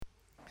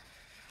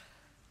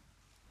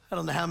I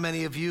don't know how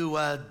many of you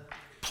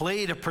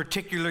played a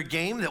particular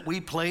game that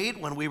we played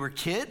when we were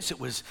kids. It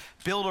was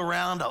built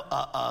around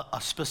a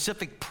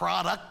specific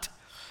product.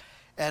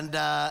 And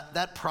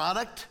that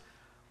product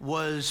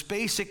was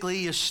basically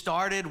you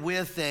started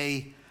with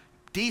a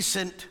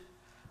decent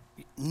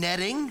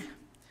netting.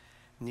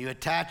 And you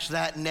attach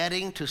that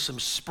netting to some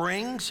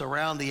springs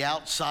around the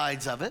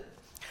outsides of it.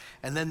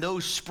 And then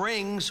those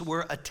springs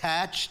were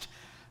attached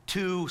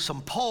to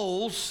some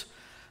poles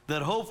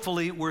that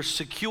hopefully were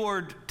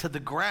secured to the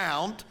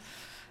ground.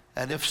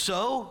 And if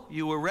so,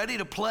 you were ready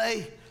to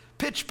play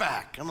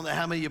pitchback. I don't know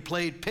how many of you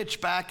played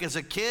pitchback as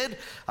a kid.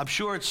 I'm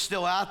sure it's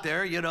still out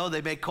there. You know,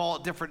 they may call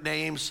it different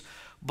names.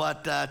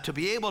 But to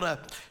be able to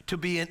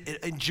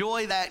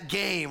enjoy that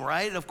game,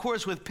 right? And of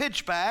course, with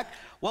pitchback,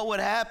 what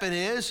would happen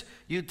is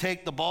you'd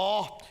take the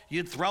ball,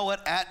 you'd throw it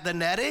at the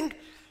netting,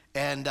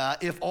 and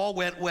if all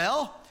went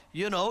well,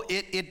 you know,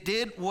 it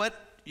did what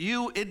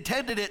you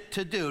intended it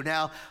to do.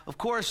 Now, of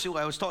course,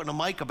 I was talking to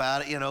Mike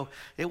about it, you know,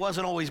 it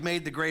wasn't always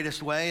made the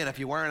greatest way, and if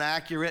you weren't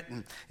accurate,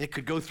 and it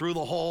could go through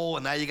the hole,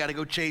 and now you got to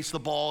go chase the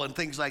ball and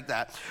things like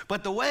that.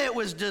 But the way it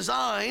was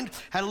designed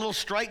had a little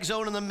strike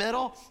zone in the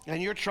middle,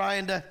 and you're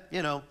trying to,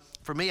 you know,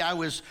 for me, I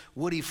was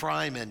Woody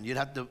Fryman. You'd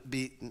have to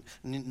be,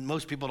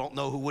 most people don't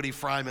know who Woody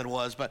Fryman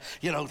was, but,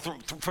 you know,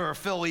 for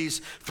Phillies,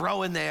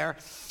 throw in there.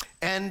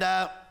 And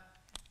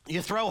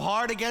you throw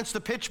hard against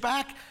the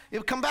pitchback, it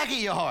would come back at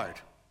you hard,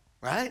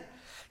 right?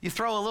 You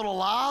throw a little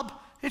lob,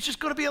 it's just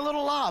going to be a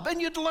little lob. And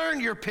you'd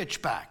learn your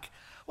pitchback.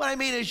 What I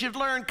mean is you'd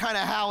learn kind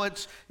of how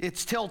it's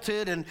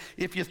tilted, and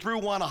if you threw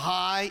one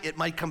high, it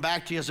might come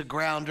back to you as a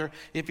grounder.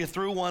 If you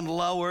threw one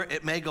lower,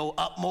 it may go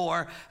up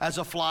more as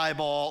a fly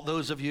ball,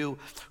 those of you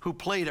who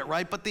played it,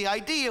 right? But the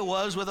idea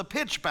was with a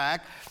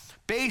pitchback,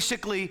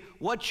 basically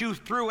what you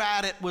threw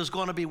at it was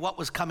going to be what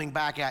was coming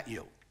back at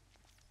you.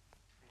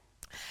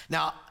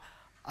 Now,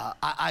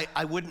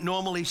 I wouldn't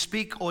normally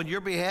speak on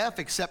your behalf,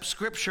 except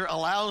Scripture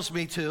allows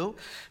me to,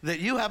 that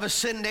you have a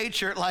sin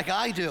nature like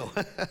I do.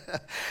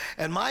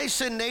 And my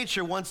sin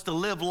nature wants to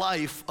live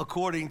life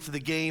according to the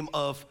game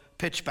of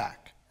pitchback,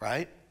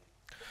 right?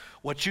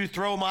 What you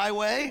throw my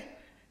way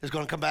is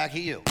going to come back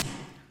at you.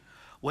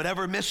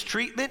 Whatever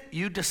mistreatment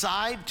you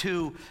decide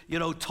to, you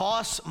know,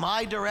 toss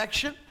my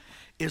direction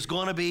is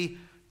going to be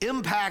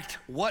impact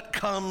what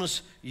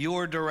comes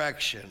your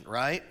direction,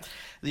 right?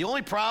 The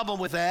only problem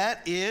with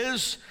that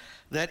is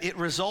that it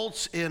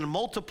results in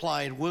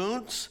multiplied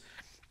wounds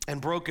and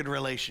broken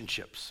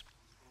relationships.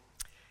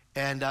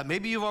 And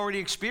maybe you've already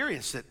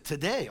experienced it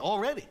today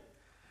already.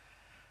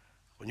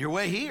 On your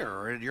way here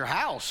or at your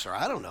house, or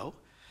I don't know,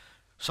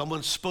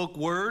 someone spoke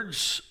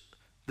words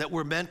that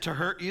were meant to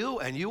hurt you,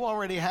 and you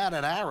already had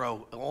an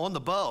arrow on the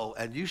bow,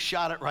 and you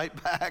shot it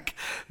right back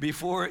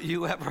before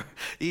you ever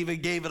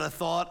even gave it a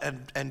thought,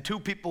 and two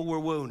people were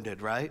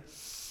wounded, right?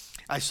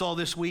 I saw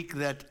this week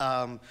that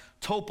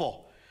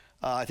Topol,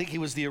 I think he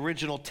was the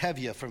original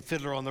Tevye from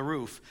Fiddler on the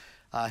Roof,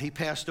 he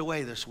passed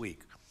away this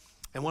week.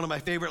 And one of my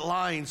favorite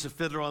lines of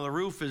Fiddler on the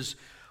Roof is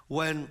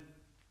when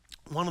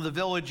one of the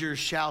villagers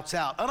shouts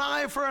out, "An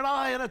eye for an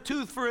eye and a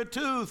tooth for a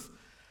tooth."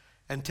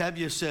 And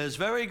Tevye says,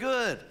 "Very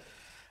good."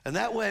 And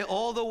that way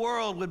all the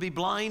world would be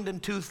blind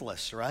and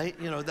toothless, right?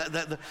 You know,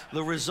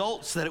 the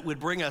results that it would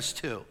bring us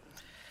to.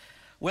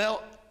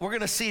 Well, we're going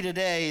to see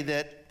today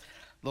that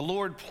the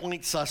Lord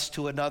points us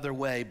to another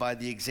way by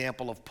the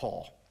example of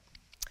Paul.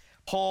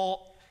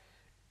 Paul,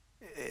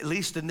 at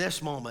least in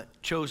this moment,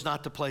 chose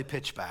not to play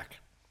pitchback.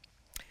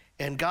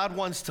 And God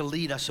wants to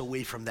lead us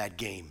away from that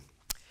game.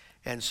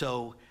 And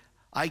so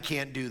I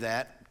can't do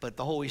that, but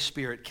the Holy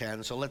Spirit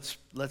can. So let's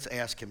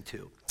ask him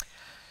to.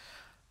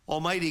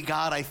 Almighty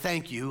God, I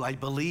thank you. I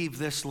believe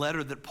this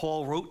letter that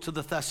Paul wrote to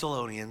the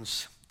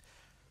Thessalonians,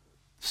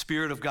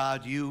 Spirit of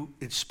God, you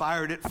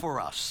inspired it for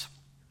us.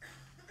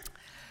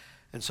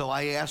 And so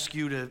I ask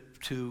you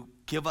to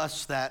give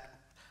us that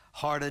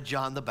heart of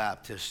John the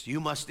Baptist.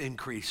 You must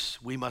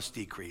increase, we must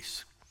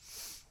decrease.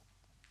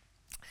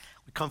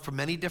 We come from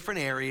many different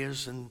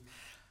areas and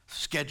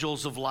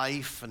schedules of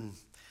life and,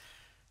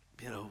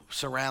 you know,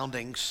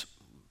 surroundings,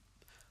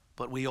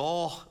 but we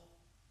all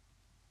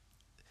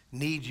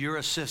need your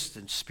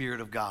assistance,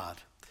 Spirit of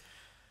God,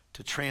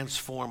 to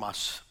transform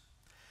us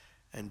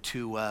and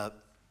to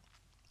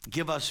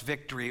give us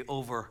victory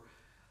over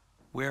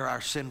where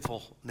our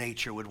sinful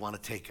nature would want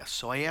to take us.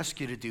 So I ask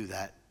you to do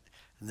that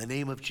in the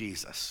name of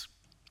Jesus.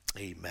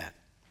 Amen.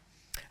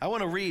 I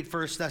want to read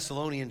 1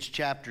 Thessalonians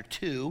chapter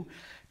 2,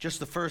 just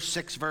the first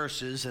 6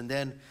 verses, and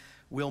then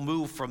we'll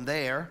move from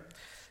there.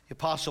 The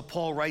Apostle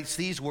Paul writes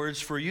these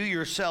words, "For you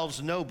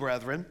yourselves know,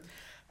 brethren,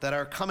 that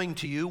our coming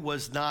to you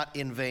was not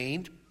in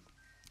vain.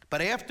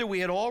 But after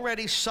we had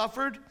already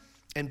suffered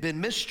and been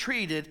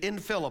mistreated in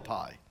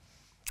Philippi,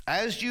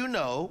 as you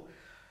know,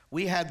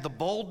 we had the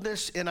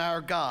boldness in our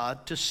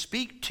God to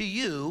speak to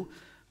you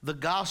the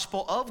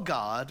gospel of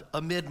God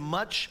amid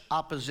much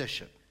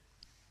opposition.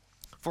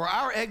 For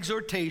our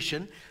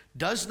exhortation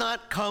does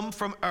not come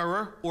from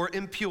error or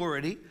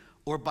impurity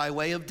or by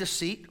way of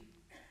deceit,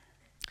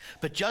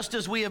 but just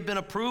as we have been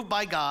approved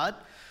by God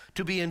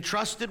to be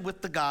entrusted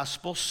with the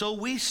gospel, so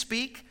we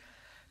speak,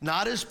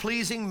 not as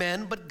pleasing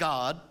men, but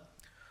God,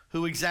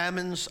 who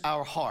examines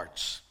our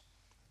hearts.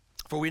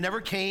 For we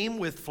never came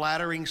with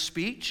flattering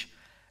speech,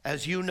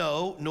 as you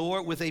know,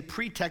 nor with a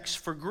pretext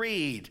for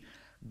greed.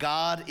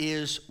 God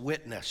is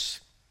witness.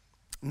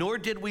 Nor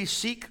did we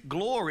seek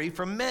glory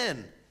from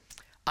men,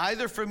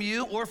 either from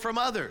you or from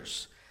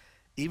others,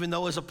 even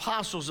though as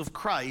apostles of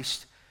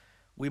Christ,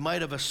 we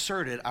might have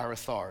asserted our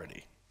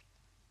authority.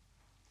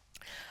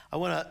 I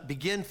want to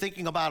begin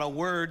thinking about a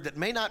word that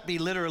may not be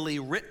literally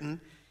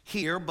written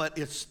here, but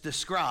it's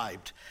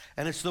described.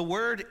 And it's the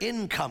word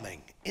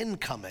incoming,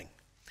 incoming.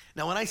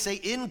 Now, when I say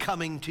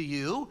incoming to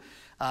you,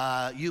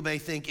 you may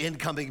think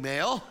incoming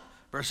mail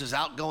versus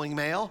outgoing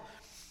mail.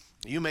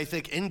 You may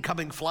think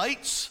incoming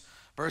flights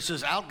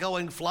versus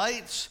outgoing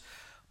flights.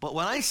 But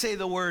when I say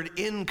the word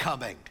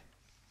incoming,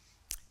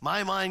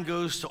 my mind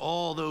goes to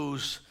all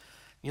those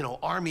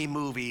army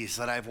movies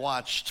that I've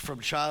watched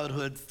from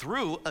childhood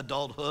through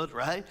adulthood,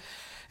 right?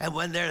 And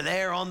when they're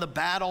there on the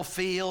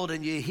battlefield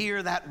and you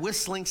hear that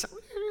whistling sound,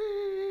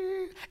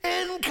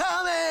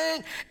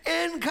 incoming,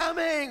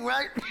 incoming,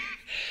 right?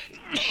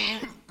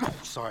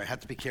 Sorry, I have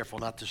to be careful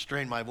not to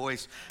strain my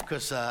voice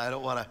because I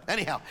don't want to.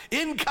 Anyhow,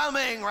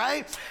 incoming,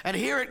 right? And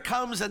here it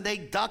comes, and they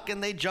duck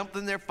and they jump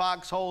in their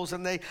foxholes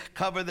and they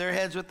cover their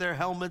heads with their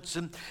helmets.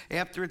 And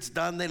after it's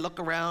done, they look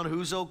around,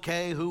 who's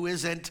okay, who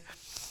isn't.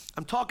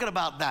 I'm talking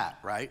about that,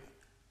 right?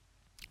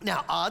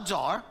 Now, odds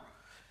are,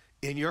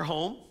 in your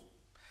home,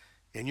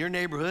 in your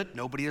neighborhood,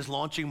 nobody is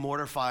launching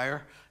mortar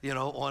fire,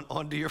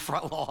 onto your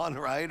front lawn,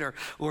 right,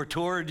 or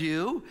toward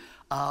you.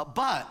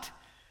 But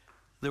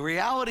the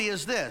reality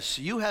is this: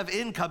 you have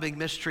incoming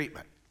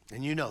mistreatment,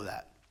 and you know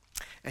that.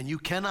 And you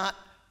cannot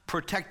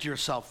protect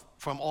yourself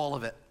from all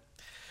of it,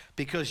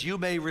 because you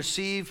may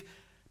receive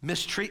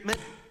mistreatment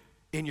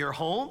in your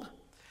home,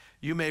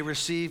 you may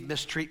receive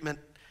mistreatment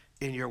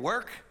in your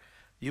work,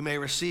 you may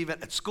receive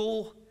it at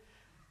school,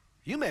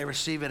 you may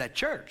receive it at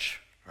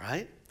church,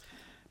 right?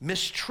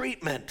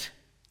 Mistreatment,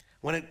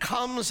 when it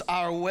comes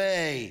our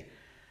way.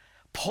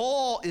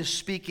 Paul is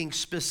speaking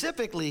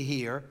specifically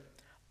here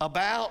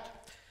about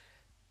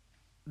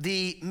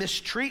the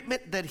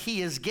mistreatment that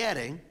he is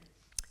getting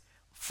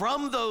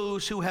from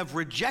those who have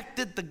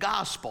rejected the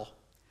gospel,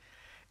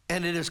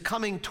 and it is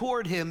coming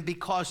toward him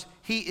because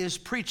he is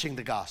preaching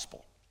the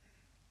gospel.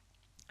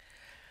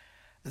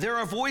 There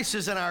are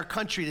voices in our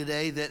country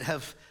today that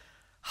have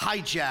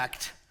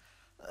hijacked,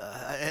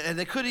 and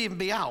they could even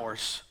be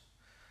ours.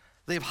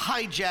 They've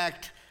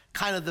hijacked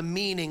kind of the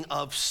meaning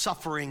of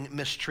suffering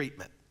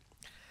mistreatment.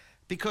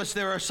 Because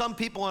there are some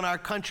people in our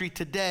country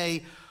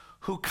today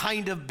who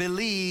kind of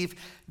believe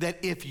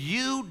that if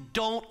you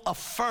don't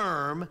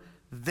affirm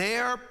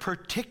their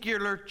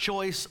particular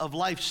choice of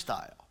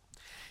lifestyle,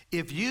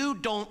 if you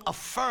don't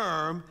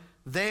affirm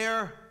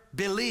their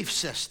belief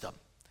system,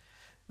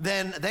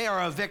 then they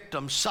are a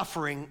victim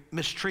suffering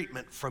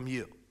mistreatment from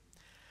you.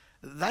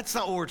 That's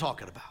not what we're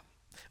talking about.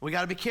 We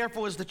got to be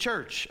careful as the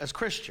church, as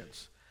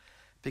Christians,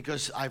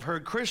 because I've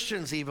heard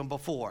Christians even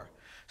before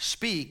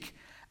speak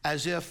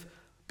as if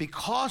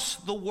because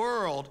the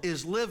world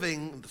is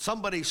living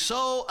somebody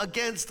so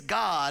against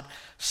God,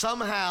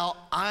 somehow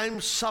I'm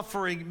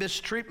suffering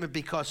mistreatment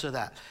because of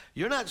that.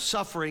 You're not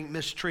suffering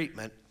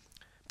mistreatment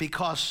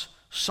because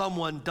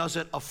someone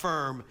doesn't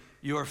affirm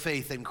your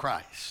faith in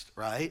Christ,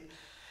 right?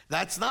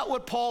 That's not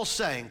what Paul's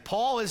saying.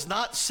 Paul is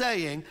not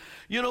saying,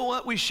 you know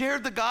what, we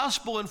shared the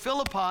gospel in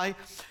Philippi,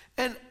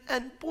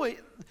 and boy,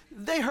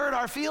 they hurt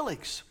our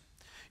feelings.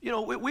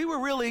 We were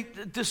really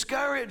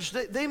discouraged.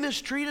 They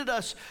mistreated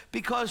us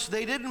because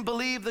they didn't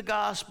believe the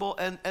gospel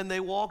and they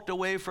walked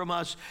away from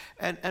us.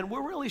 And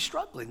we're really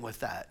struggling with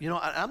that.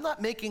 I'm not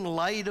making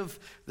light of,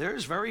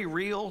 there's very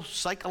real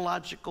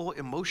psychological,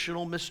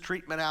 emotional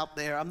mistreatment out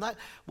there.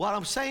 What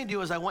I'm saying to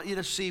you is I want you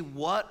to see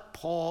what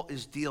Paul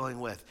is dealing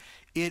with.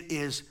 It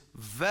is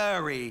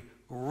very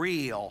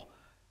real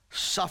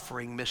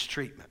suffering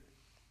mistreatment.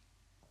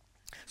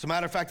 As a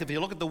matter of fact, if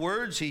you look at the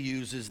words he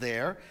uses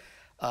there,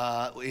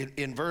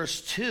 in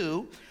verse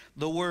 2,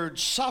 the word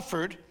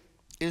suffered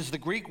is the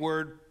Greek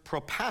word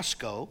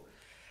propasko.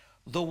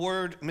 The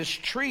word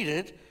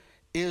mistreated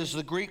is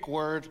the Greek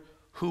word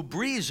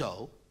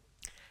hubrizo.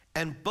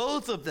 And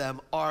both of them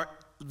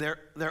they're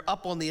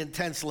up on the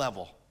intense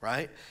level,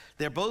 right?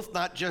 They're both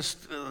not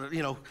just,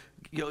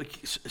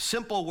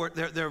 simple word.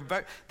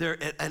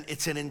 And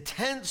it's an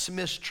intense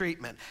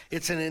mistreatment.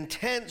 It's an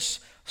intense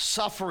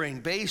suffering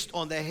based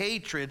on the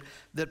hatred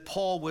that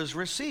Paul was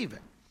receiving.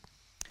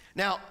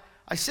 Now,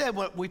 I said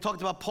when we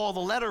talked about Paul the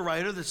letter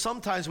writer, that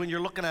sometimes when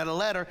you're looking at a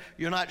letter,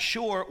 you're not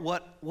sure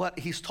what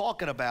he's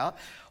talking about.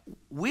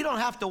 We don't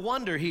have to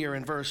wonder here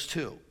in verse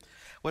 2.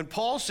 When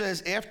Paul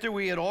says, after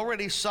we had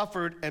already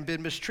suffered and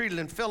been mistreated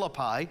in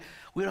Philippi,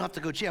 we don't have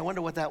to go, gee, I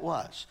wonder what that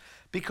was.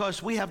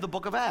 Because we have the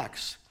book of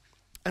Acts.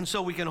 And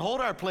so we can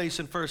hold our place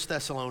in 1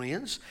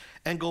 Thessalonians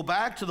and go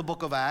back to the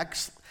book of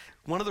Acts.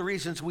 One of the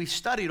reasons we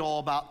studied all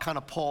about kind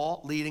of Paul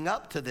leading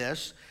up to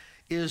this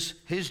is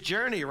his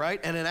journey, right?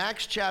 And in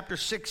Acts chapter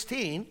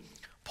 16,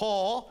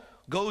 Paul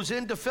goes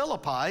into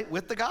Philippi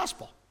with the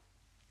gospel.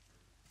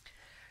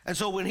 And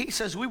so when he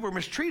says we were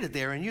mistreated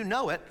there, and you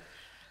know it,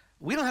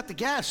 we don't have to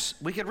guess.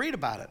 We can read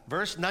about it.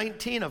 Verse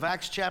 19 of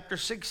Acts chapter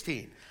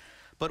 16.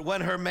 But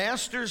when her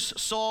masters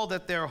saw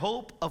that their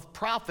hope of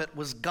profit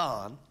was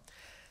gone,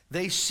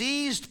 they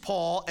seized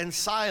Paul and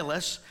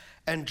Silas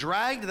and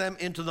dragged them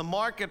into the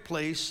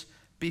marketplace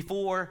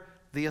before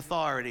the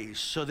authorities.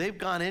 So they've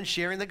gone in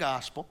sharing the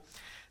gospel.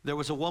 There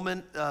was a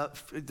woman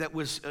that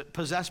was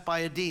possessed by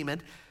a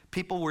demon.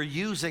 People were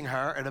using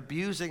her and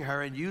abusing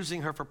her and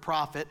using her for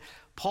profit.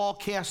 Paul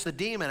cast the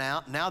demon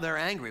out. Now they're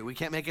angry. We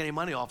can't make any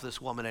money off this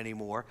woman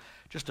anymore.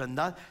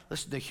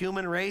 Listen, the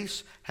human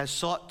race has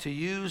sought to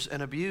use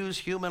and abuse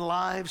human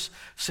lives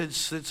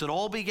since it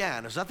all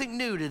began. There's nothing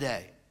new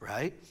today,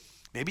 right?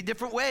 Maybe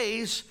different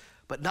ways,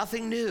 but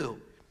nothing new.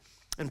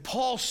 And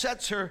Paul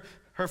sets her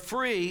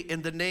free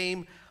in the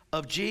name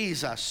of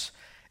Jesus.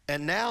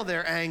 And now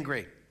they're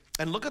angry.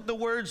 And look at the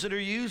words that are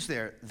used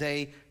there.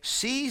 They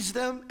seize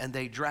them and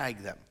they drag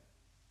them.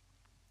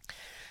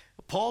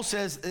 Paul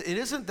says it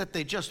isn't that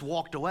they just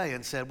walked away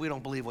and said, we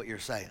don't believe what you're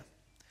saying.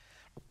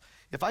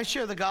 If I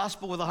share the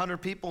gospel with 100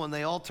 people and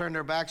they all turn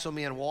their backs on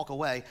me and walk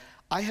away,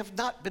 I have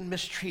not been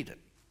mistreated.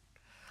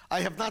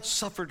 I have not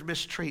suffered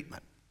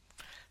mistreatment.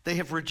 They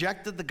have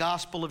rejected the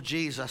gospel of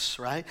Jesus,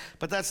 right?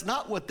 But that's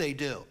not what they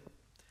do.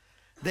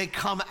 They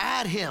come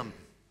at him.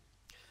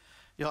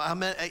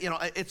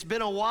 It's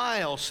been a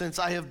while since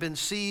I have been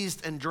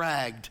seized and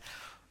dragged,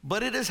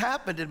 but it has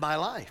happened in my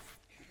life,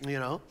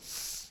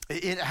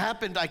 It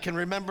happened, I can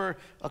remember,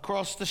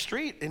 across the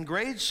street in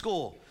grade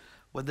school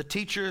when the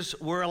teachers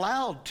were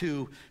allowed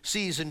to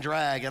seize and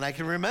drag. And I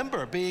can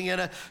remember being in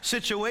a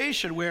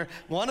situation where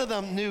one of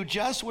them knew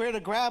just where to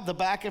grab the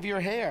back of your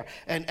hair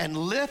and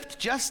lift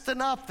just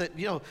enough that,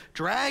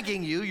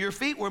 dragging you, your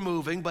feet were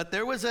moving, but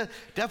there was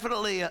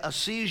definitely a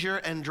seizure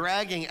and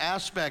dragging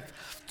aspect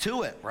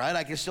to it, right?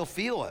 I can still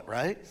feel it,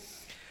 right?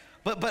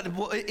 But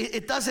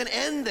it doesn't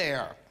end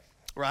there,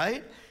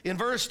 right? In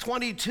verse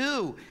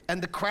 22,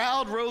 and the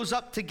crowd rose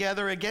up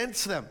together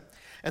against them.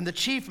 And the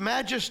chief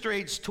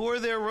magistrates tore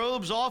their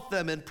robes off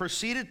them and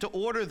proceeded to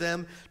order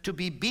them to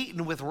be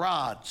beaten with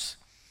rods.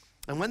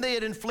 And when they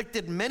had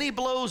inflicted many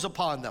blows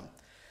upon them,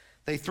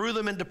 they threw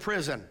them into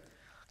prison,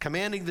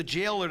 commanding the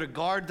jailer to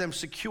guard them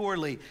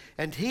securely.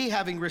 And he,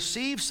 having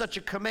received such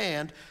a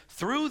command,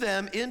 threw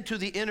them into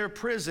the inner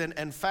prison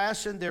and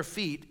fastened their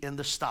feet in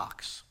the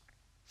stocks.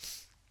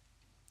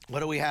 What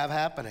do we have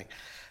happening?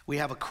 We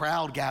have a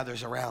crowd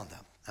gathers around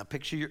them. Now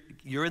picture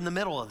you're in the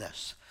middle of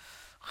this.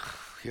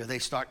 Here they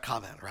start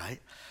coming, right?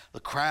 The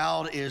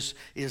crowd is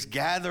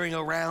gathering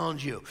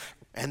around you,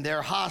 and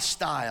they're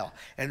hostile,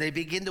 and they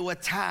begin to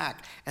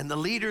attack, and the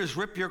leaders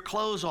rip your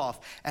clothes off,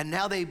 and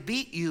now they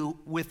beat you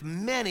with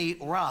many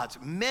rods,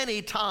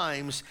 many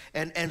times,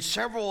 and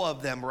several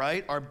of them,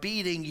 right, are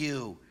beating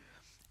you.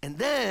 And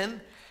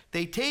then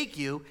they take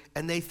you,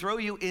 and they throw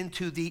you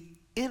into the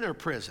inner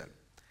prison,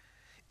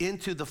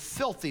 into the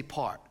filthy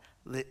part,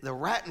 the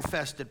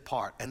rat-infested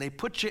part, and they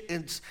put you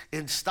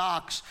in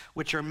stocks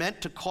which are meant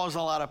to cause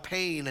a lot of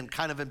pain and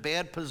kind of in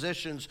bad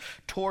positions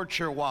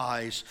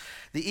torture-wise.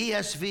 The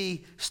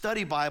ESV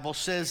Study Bible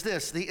says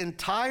this: the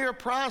entire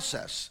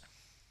process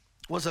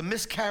was a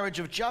miscarriage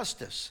of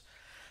justice,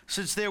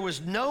 since there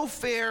was no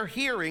fair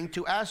hearing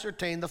to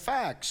ascertain the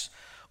facts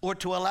or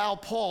to allow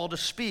Paul to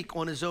speak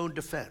on his own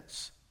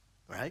defense,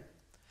 right?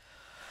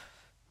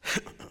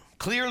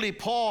 Clearly,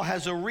 Paul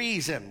has a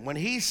reason. When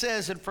he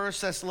says in 1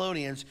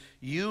 Thessalonians,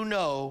 you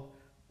know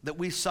that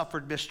we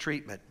suffered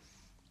mistreatment,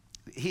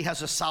 he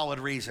has a solid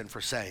reason for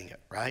saying it,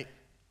 right?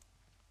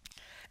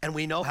 And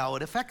we know how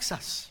it affects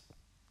us.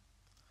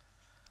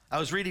 I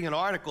was reading an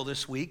article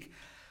this week.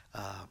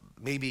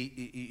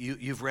 Maybe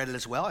you've read it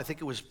as well. I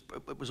think it was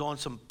on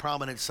some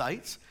prominent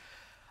sites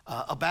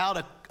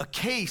about a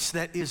case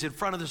that is in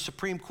front of the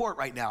Supreme Court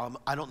right now.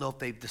 I don't know if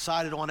they've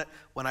decided on it.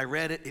 When I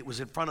read it, it was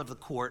in front of the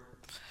court.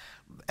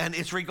 And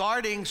it's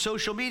regarding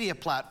social media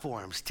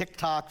platforms,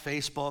 TikTok,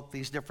 Facebook,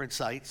 these different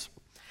sites.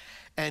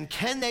 And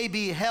can they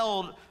be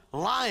held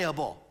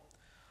liable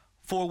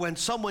for when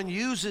someone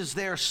uses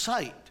their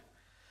site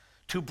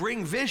to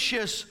bring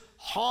vicious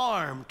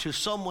harm to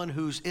someone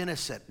who's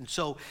innocent? And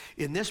so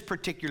in this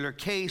particular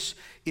case,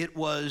 it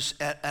was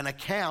an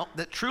account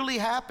that truly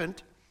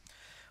happened.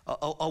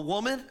 A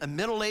woman, a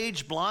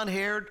middle-aged,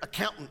 blonde-haired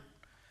accountant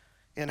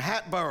in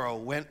Hatboro,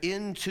 went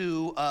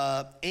into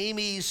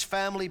Amy's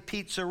Family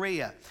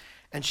Pizzeria,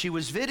 and she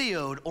was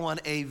videoed on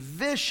a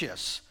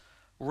vicious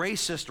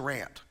racist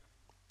rant.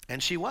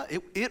 And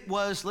it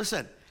was,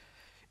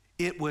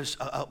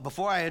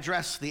 before I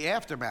address the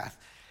aftermath,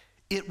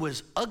 it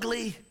was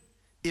ugly,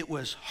 it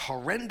was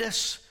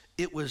horrendous,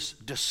 it was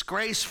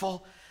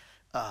disgraceful,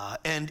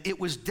 and it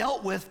was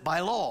dealt with by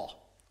law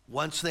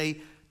once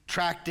they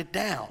tracked it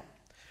down.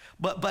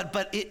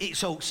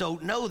 So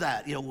know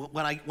that,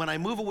 when I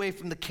move away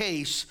from the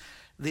case,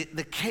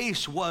 the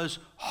case was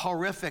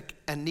horrific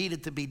and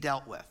needed to be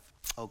dealt with,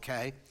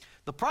 okay?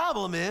 The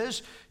problem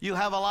is you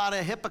have a lot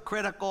of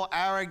hypocritical,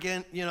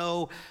 arrogant,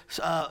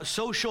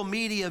 social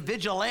media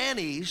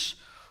vigilantes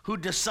who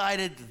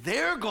decided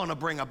they're going to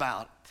bring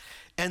about.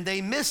 And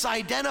they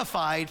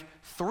misidentified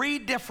 3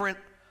 different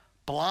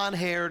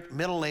blonde-haired,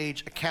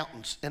 middle-aged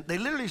accountants. And they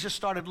literally just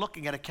started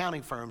looking at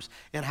accounting firms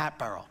in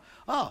Hatboro.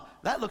 Oh,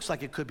 that looks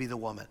like it could be the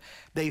woman.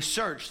 They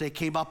searched. They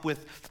came up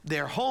with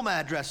their home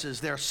addresses,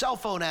 their cell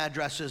phone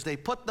addresses. They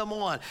put them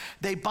on.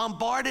 They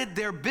bombarded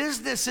their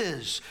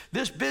businesses.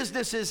 This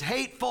business is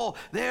hateful.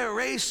 They're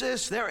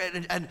racist.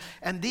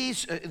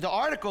 The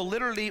article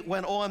literally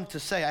went on to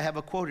say, I have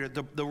a quote here,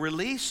 the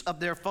release of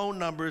their phone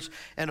numbers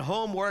and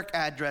home work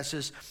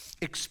addresses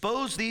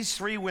exposed these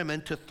 3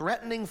 women to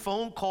threatening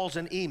phone calls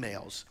and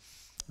emails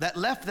that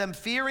left them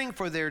fearing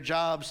for their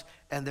jobs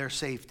and their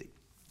safety,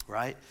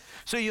 right?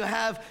 So you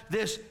have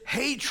this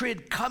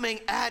hatred coming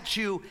at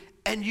you,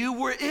 and you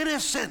were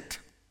innocent.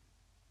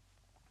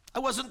 I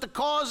wasn't the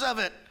cause of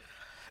it.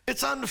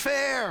 It's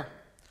unfair.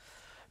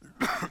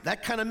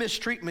 That kind of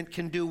mistreatment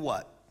can do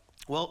what?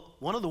 Well,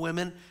 one of the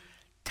women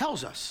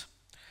tells us,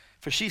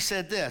 for she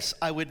said this,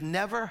 I would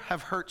never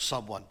have hurt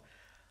someone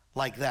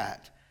like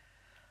that.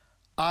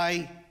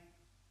 I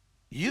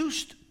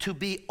used to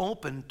be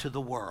open to the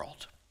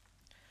world,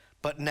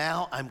 but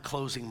now I'm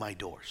closing my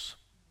doors.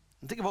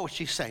 And think about what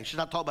she's saying. She's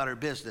not talking about her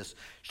business.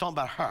 She's talking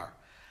about her.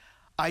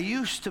 I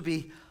used to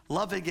be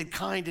loving and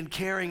kind and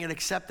caring and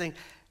accepting,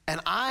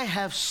 and I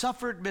have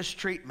suffered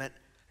mistreatment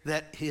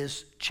that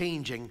is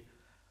changing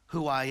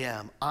who I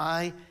am.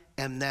 I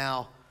am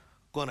now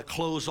going to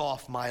close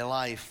off my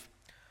life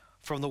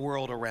from the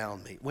world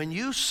around me. When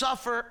you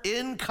suffer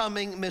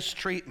incoming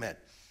mistreatment,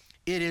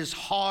 it is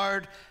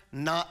hard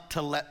not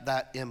to let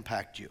that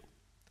impact you.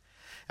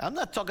 I'm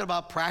not talking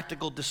about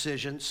practical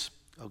decisions,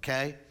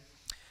 okay?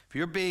 If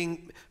you're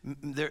being,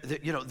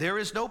 there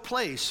is no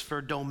place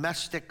for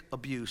domestic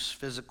abuse,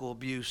 physical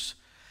abuse.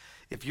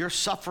 If you're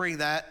suffering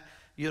that,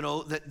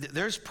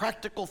 there's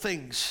practical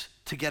things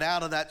to get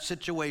out of that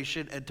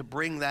situation and to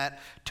bring that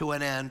to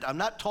an end. I'm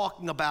not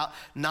talking about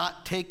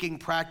not taking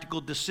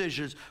practical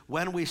decisions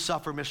when we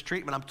suffer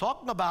mistreatment. I'm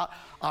talking about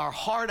our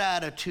heart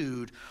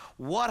attitude.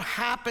 What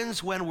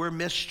happens when we're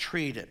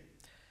mistreated?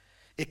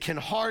 It can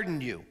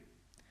harden you.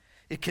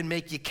 It can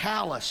make you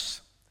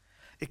callous.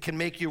 It can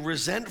make you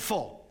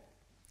resentful.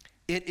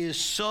 It is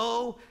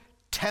so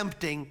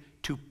tempting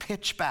to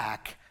pitch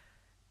back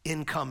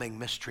incoming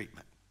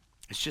mistreatment.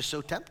 It's just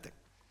so tempting.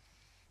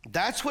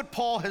 That's what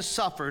Paul has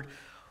suffered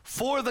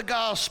for the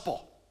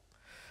gospel.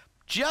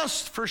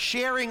 Just for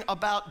sharing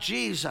about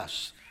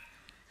Jesus,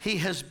 he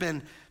has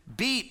been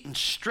beat and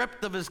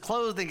stripped of his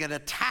clothing and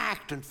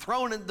attacked and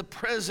thrown into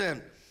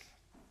prison.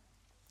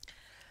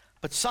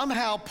 But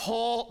somehow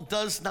Paul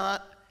does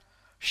not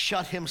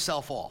shut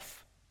himself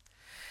off.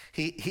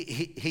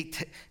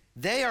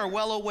 They are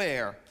well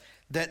aware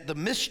that the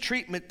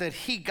mistreatment that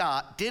he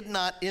got did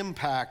not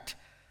impact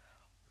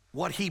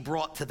what he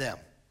brought to them.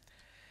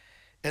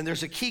 And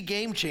there's a key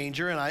game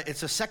changer, and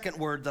it's a second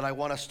word that I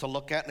want us to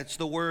look at, and it's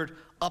the word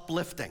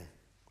uplifting.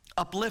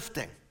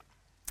 Uplifting.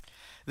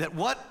 That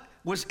what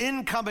was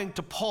incoming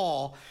to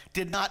Paul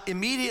did not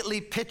immediately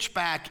pitch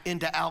back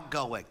into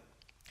outgoing.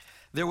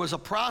 There was a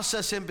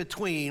process in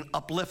between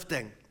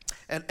uplifting.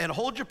 And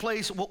hold your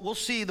place. We'll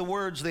see the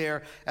words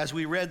there as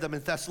we read them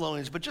in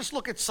Thessalonians. But just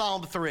look at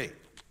Psalm 3.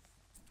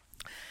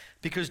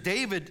 Because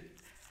David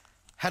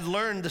had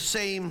learned the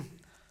same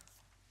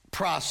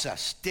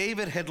process.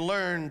 David had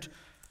learned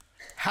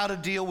how to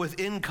deal with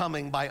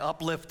incoming by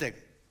uplifting.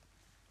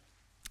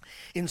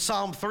 In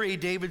Psalm 3,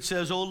 David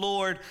says, O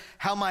Lord,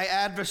 how my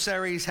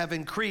adversaries have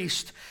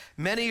increased.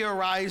 Many are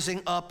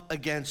rising up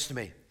against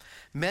me.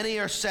 Many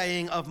are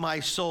saying of my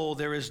soul,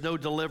 there is no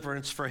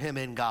deliverance for him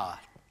in God.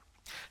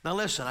 Now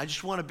listen, I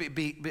just want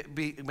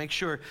to make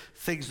sure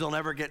things don't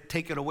ever get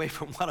taken away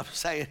from what I'm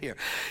saying here.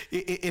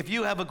 If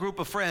you have a group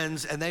of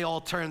friends and they all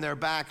turn their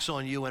backs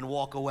on you and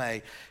walk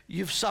away,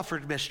 you've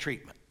suffered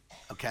mistreatment,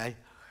 okay?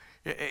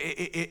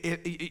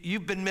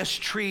 You've been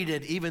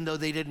mistreated even though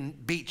they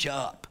didn't beat you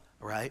up,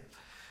 right?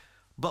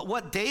 But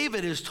what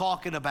David is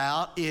talking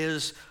about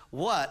is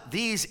what?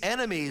 These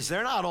enemies,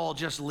 they're not all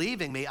just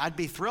leaving me. I'd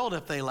be thrilled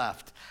if they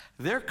left.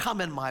 They're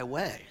coming my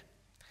way.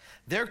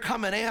 They're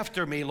coming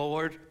after me,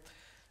 Lord.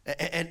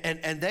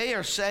 And they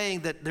are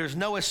saying that there's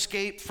no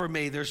escape for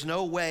me. There's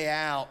no way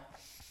out.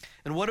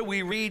 And what do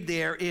we read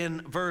there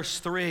in verse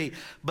 3?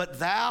 But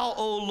thou,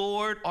 O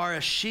Lord, are a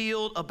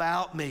shield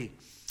about me,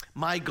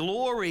 my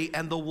glory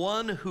and the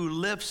one who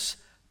lifts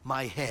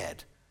my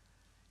head.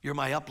 You're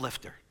my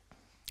uplifter.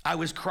 I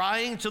was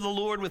crying to the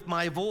Lord with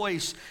my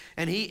voice,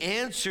 and he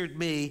answered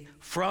me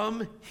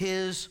from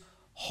his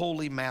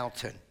holy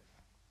mountain.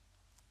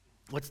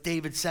 What's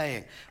David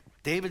saying?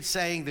 David's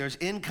saying there's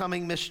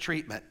incoming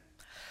mistreatment.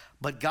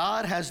 But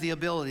God has the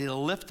ability to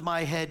lift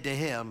my head to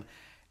him,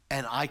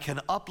 and I can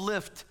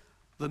uplift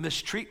the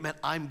mistreatment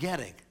I'm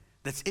getting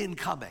that's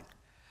incoming.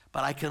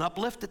 But I can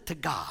uplift it to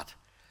God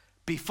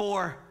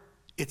before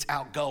it's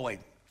outgoing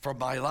from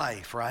my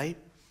life, right?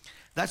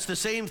 That's the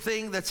same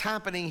thing that's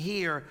happening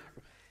here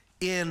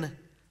in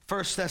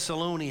 1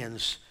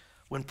 Thessalonians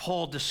when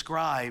Paul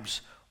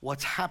describes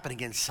what's happening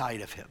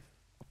inside of him.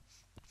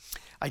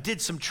 I did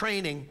some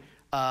training.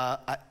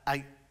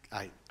 I'm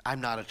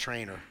not a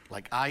trainer.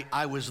 Like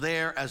I was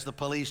there as the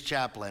police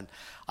chaplain.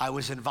 I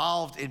was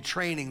involved in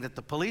training that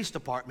the police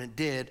department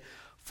did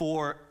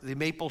for the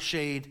Maple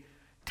Shade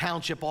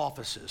Township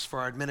offices, for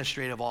our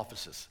administrative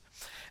offices.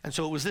 And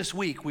so it was this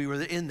week we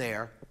were in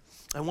there.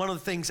 And one of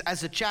the things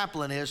as a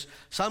chaplain is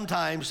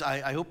sometimes,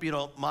 I hope you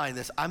don't mind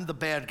this, I'm the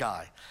bad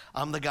guy.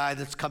 I'm the guy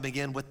that's coming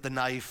in with the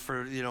knife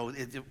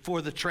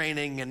for the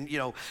training. And,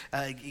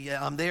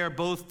 I'm there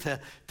both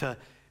to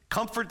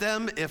comfort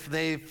them if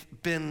they've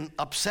been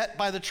upset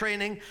by the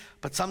training,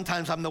 but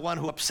sometimes I'm the one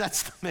who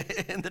upsets them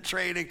in the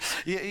training,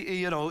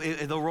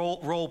 the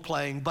role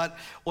playing. But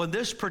on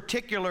this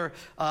particular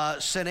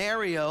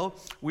scenario,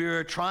 we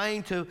were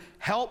trying to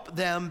help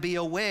them be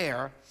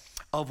aware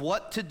of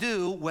what to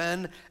do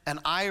when an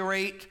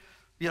irate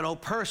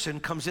person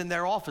comes in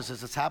their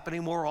offices. It's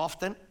happening more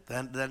often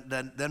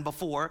than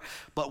before,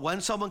 but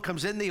when someone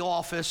comes in the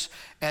office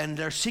and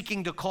they're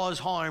seeking to cause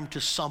harm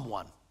to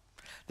someone,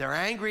 they're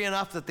angry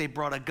enough that they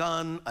brought a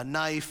gun, a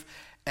knife,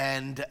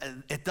 and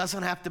it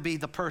doesn't have to be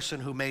the person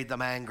who made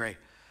them angry.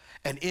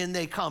 And in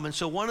they come. And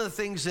so one of the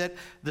things that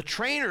the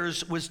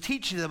trainers was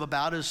teaching them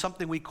about is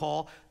something we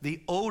call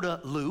the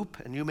OODA loop.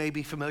 And you may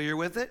be familiar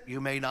with it.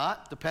 You may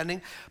not,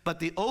 depending.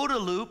 But the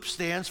OODA loop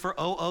stands for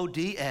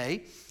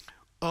OODA.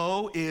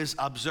 O is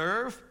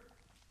observe,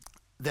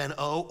 then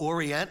O,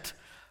 orient,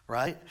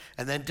 right?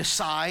 And then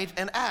decide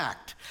and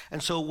act.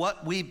 And so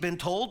what we've been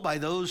told by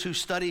those who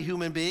study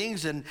human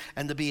beings and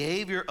the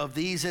behavior of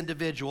these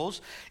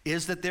individuals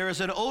is that there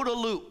is an OODA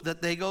loop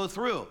that they go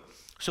through.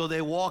 So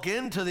they walk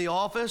into the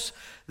office,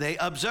 they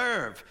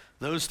observe.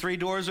 Those 3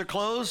 doors are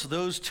closed,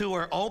 those 2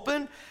 are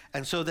open,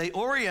 and so they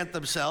orient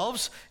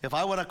themselves. If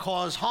I want to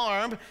cause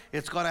harm,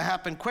 it's going to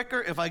happen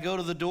quicker if I go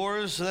to the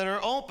doors that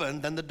are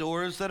open than the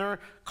doors that are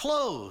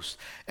closed.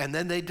 And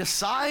then they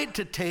decide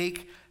to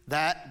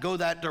go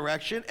that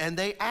direction, and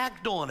they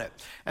act on it.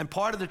 And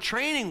part of the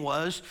training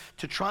was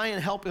to try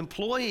and help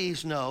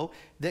employees know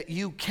that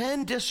you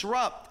can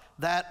disrupt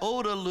that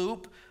OODA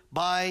loop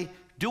by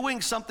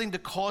doing something to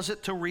cause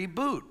it to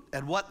reboot.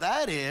 And what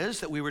that is,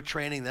 that we were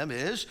training them,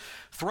 is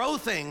throw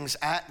things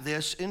at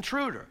this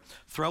intruder.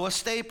 Throw a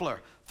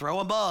stapler, throw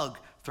a mug,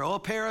 throw a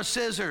pair of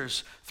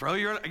scissors, throw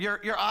your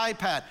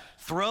iPad.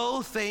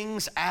 Throw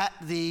things at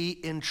the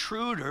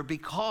intruder,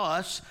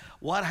 because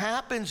what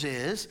happens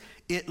is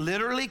it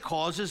literally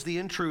causes the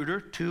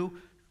intruder to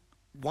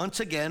once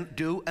again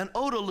do an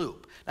OODA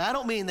loop. Now, I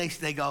don't mean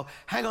they go,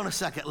 hang on a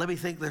second, let me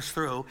think this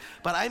through.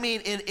 But I mean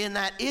in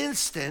that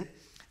instant,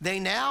 they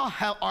now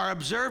are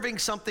observing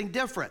something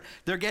different.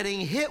 They're getting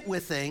hit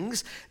with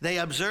things. They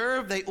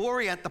observe, they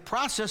orient, the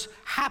process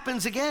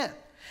happens again.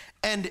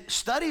 And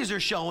studies are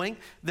showing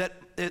that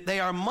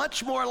they are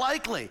much more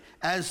likely,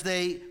 as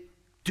they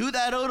do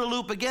that OODA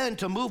loop again,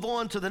 to move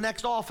on to the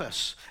next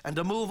office and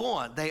to move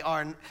on.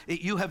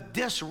 You have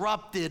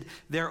disrupted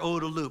their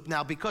OODA loop.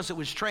 Now, because it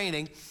was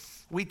training,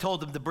 we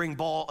told them to bring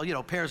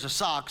pairs of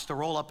socks to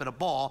roll up in a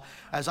ball.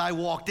 As I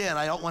walked in,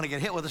 I don't want to get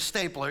hit with a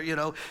stapler,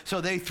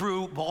 so they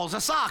threw balls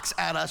of socks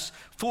at us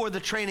for the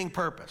training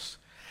purpose.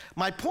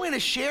 My point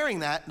is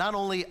sharing that, not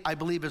only I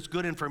believe it's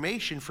good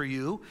information for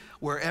you,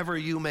 wherever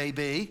you may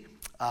be,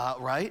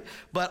 right?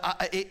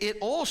 But it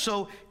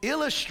also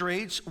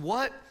illustrates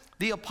what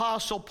the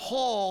Apostle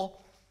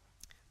Paul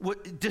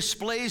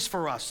displays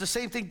for us. The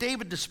same thing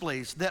David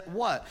displays,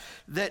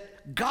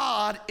 that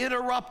God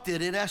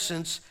interrupted, in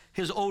essence,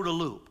 his OODA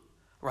loop,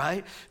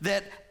 right?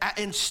 That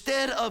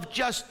instead of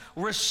just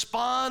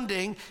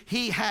responding,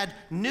 he had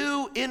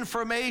new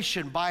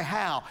information. By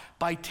how?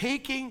 By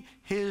taking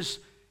his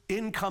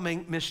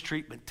incoming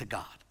mistreatment to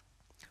God,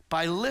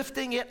 by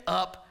lifting it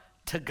up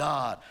to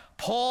God.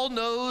 Paul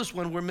knows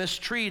when we're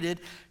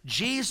mistreated,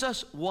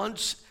 Jesus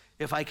wants,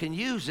 if I can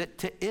use it,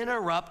 to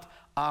interrupt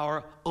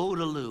our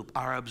OODA loop,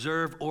 our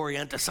observe,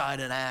 orient, decide,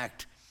 and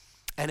act.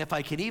 And if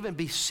I can even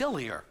be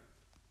sillier,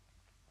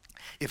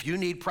 if you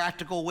need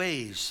practical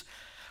ways,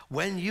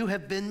 when you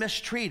have been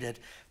mistreated,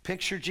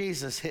 picture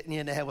Jesus hitting you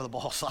in the head with a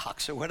ball of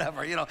socks or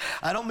whatever.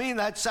 I don't mean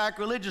that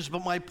sacrilegious,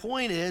 but my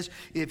point is,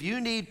 if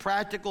you need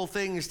practical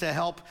things to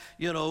help,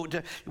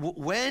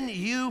 when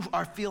you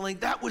are feeling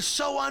that was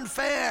so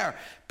unfair,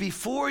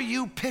 before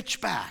you pitch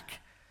back,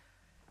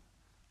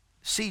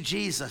 see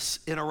Jesus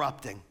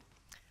interrupting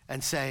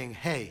and saying,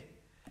 hey,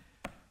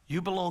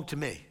 you belong to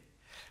me.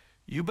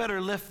 You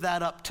better lift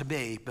that up to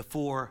me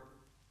before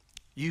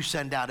you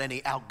send out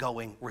any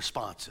outgoing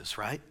responses,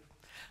 right?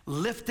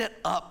 Lift it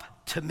up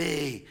to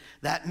me,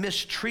 that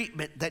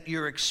mistreatment that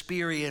you're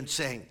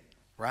experiencing,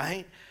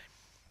 right?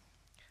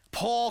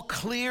 Paul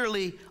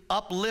clearly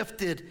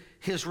uplifted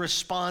his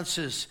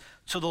responses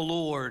to the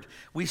Lord.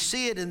 We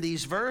see it in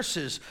these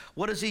verses.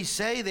 What does he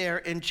say there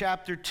in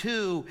chapter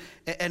 2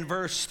 and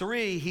verse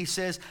 3? He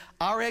says,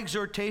 our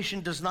exhortation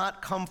does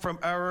not come from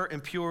error,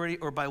 impurity,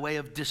 or by way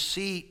of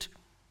deceit,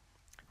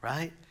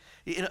 right?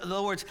 In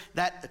other words,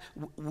 that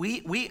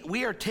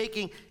we are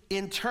taking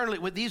internally,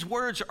 what these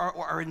words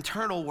are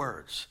internal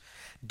words.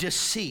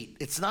 Deceit.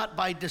 It's not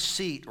by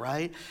deceit,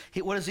 right?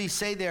 What does he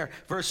say there?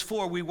 Verse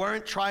 4, we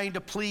weren't trying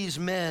to please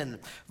men.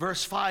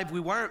 Verse 5, we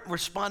weren't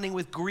responding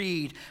with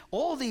greed.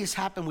 All these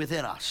happen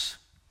within us,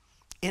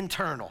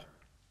 internal.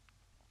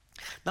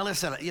 Now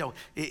listen,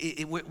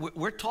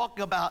 we're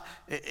talking about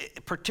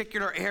a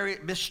particular area,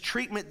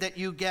 mistreatment that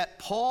you get.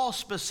 Paul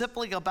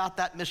specifically about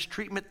that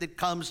mistreatment that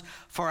comes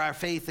for our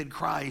faith in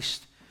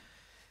Christ.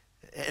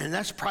 And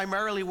that's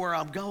primarily where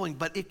I'm going,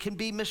 but it can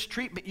be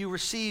mistreatment you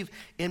receive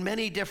in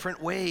many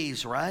different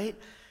ways, right?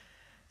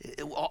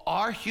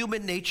 Our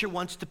human nature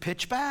wants to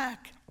pitch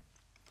back.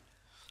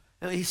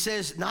 He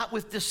says, not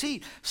with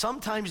deceit.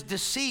 Sometimes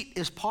deceit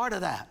is part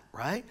of that,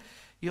 right?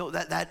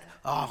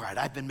 All right,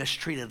 I've been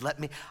mistreated.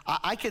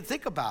 I can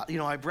think about,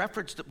 I've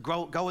referenced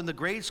going to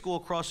grade school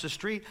across the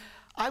street.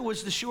 I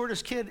was the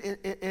shortest kid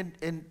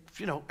in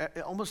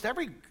almost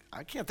every,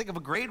 I can't think of a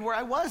grade where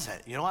I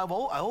wasn't. I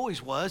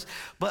always was.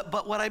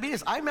 But what I mean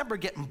is I remember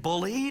getting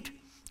bullied.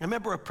 I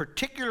remember a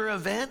particular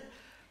event.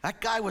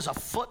 That guy was a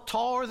foot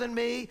taller than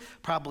me,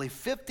 probably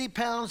 50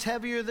 pounds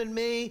heavier than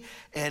me,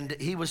 and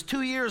he was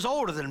 2 years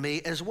older than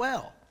me as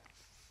well.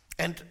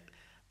 And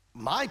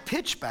my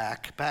pitch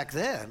back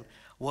then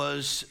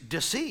was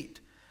deceit.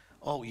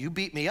 Oh, you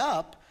beat me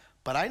up,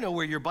 but I know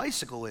where your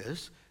bicycle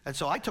is. And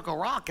so I took a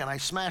rock and I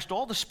smashed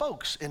all the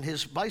spokes in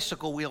his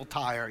bicycle wheel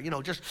tire.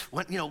 Just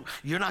went,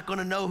 you're not going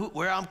to know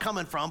where I'm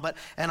coming from,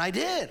 and I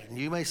did. And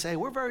you may say,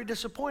 we're very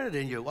disappointed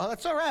in you. Well,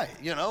 that's all right.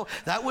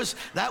 That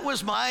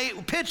was my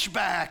pitch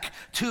back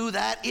to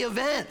that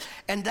event.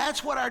 And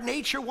that's what our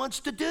nature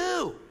wants to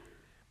do.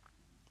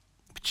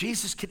 But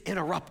Jesus can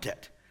interrupt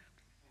it.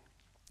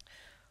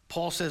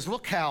 Paul says,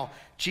 look how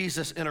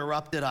Jesus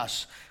interrupted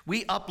us.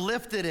 We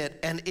uplifted it,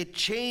 and it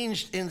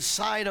changed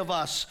inside of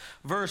us.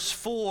 Verse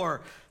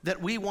 4,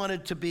 that we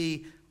wanted to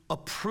be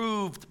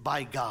approved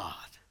by God,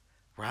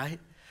 right?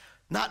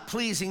 Not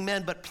pleasing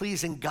men, but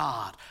pleasing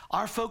God.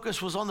 Our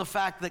focus was on the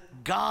fact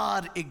that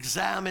God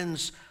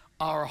examines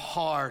our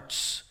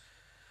hearts.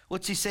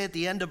 What's he say at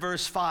the end of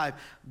verse 5?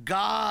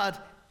 God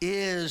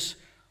is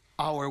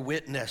our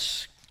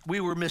witness. We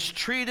were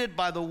mistreated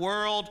by the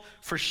world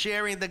for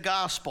sharing the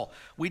gospel.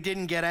 We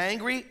didn't get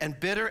angry and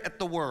bitter at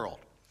the world.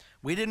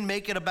 We didn't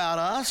make it about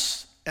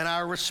us and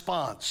our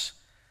response.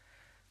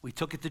 We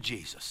took it to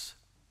Jesus.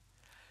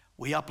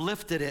 We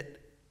uplifted it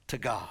to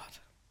God,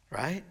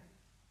 right?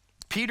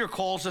 Peter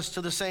calls us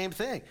to the same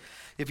thing.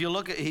 If you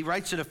look at, he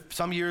writes it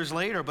some years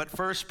later, but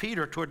 1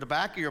 Peter, toward the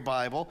back of your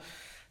Bible,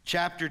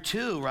 chapter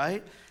 2,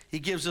 right? He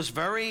gives us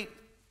very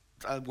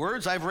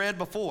words I've read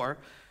before.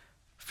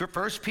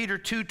 1 Peter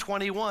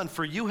 2:21,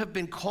 for you have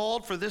been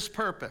called for this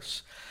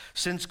purpose,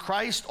 since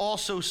Christ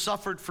also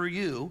suffered for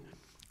you,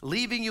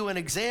 leaving you an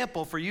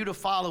example for you to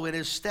follow in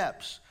his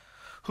steps,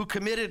 who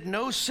committed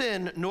no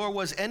sin, nor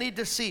was any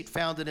deceit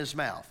found in his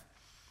mouth.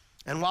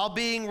 And while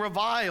being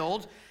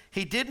reviled,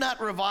 he did not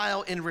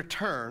revile in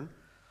return.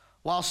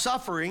 While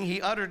suffering,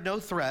 he uttered no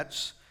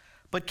threats,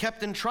 but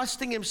kept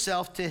entrusting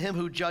himself to him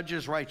who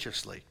judges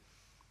righteously.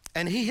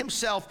 And he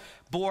himself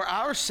bore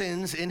our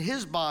sins in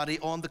his body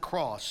on the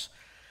cross,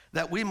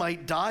 that we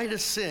might die to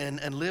sin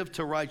and live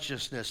to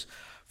righteousness,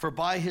 for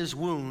by his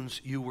wounds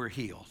you were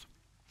healed.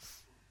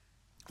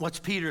 What's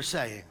Peter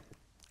saying?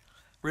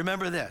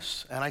 Remember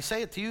this, and I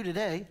say it to you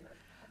today,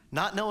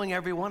 not knowing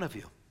every one of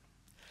you.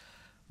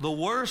 The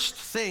worst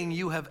thing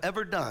you have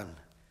ever done,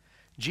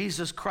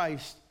 Jesus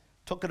Christ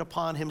took it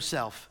upon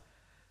himself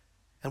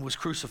and was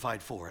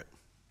crucified for it.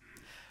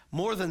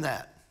 More than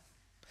that,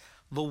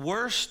 the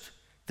worst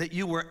that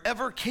you were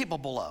ever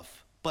capable of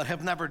but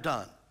have never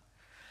done,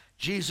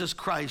 Jesus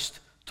Christ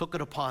took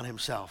it upon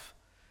himself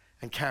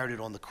and carried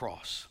it on the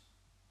cross.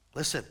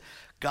 Listen,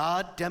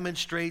 God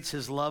demonstrates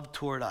his love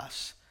toward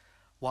us.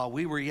 While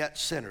we were yet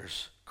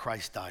sinners,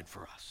 Christ died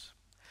for us.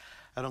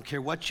 I don't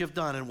care what you've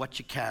done and what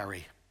you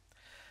carry.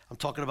 I'm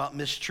talking about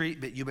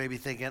mistreatment. You may be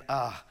thinking,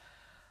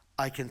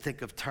 I can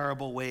think of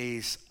terrible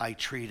ways I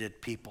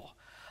treated people.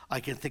 I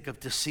can think of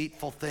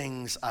deceitful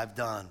things I've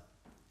done.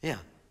 Yeah.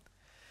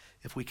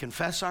 If we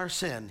confess our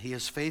sin, he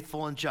is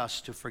faithful and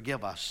just to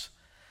forgive us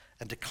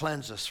and to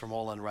cleanse us from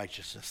all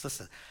unrighteousness.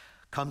 Listen,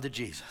 come to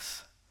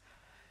Jesus.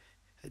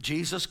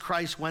 Jesus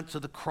Christ went to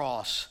the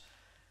cross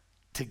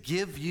to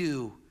give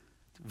you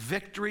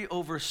victory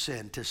over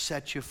sin, to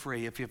set you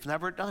free. If you've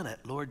never done it,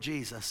 Lord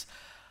Jesus,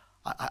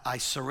 I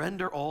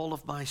surrender all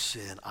of my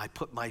sin. I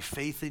put my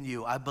faith in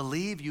you. I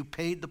believe you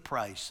paid the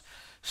price.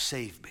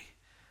 Save me.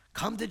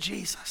 Come to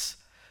Jesus,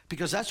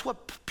 because that's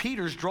what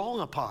Peter's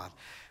drawing upon.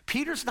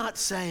 Peter's not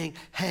saying,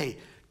 hey,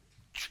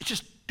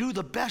 just do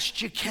the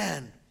best you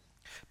can.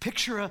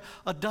 Picture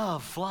a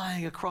dove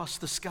flying across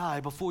the sky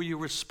before you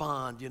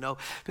respond,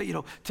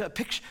 to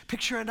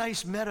picture a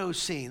nice meadow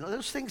scene.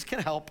 Those things can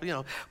help,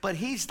 but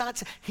he's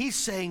not. He's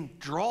saying,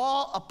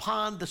 draw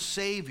upon the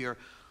Savior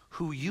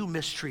who you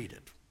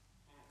mistreated.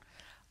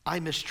 I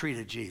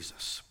mistreated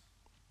Jesus.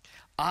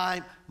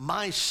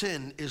 My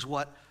sin is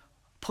what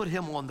put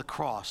him on the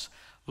cross.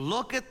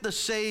 Look at the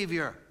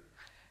Savior.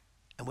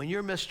 And when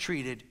you're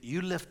mistreated,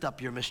 you lift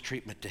up your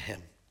mistreatment to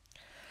him.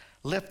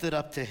 Lift it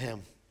up to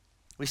him.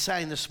 We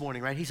sang this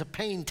morning, right? He's a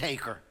pain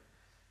taker.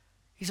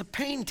 He's a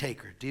pain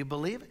taker. Do you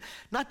believe it?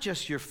 Not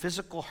just your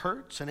physical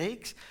hurts and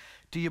aches.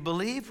 Do you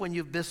believe when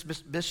you've been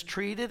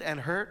mistreated and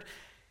hurt,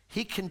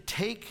 he can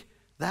take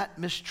that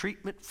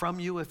mistreatment from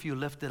you if you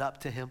lift it up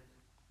to him?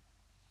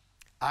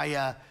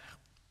 My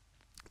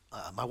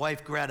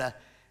wife Greta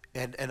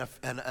and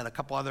a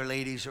couple other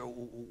ladies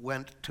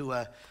went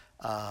to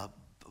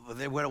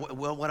they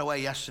went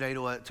away yesterday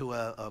to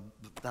a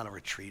not a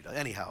retreat,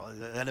 anyhow,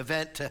 an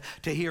event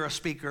to hear a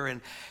speaker.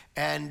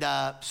 And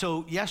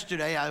so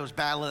yesterday I was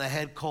battling a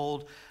head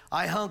cold.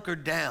 I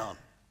hunkered down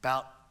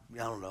about,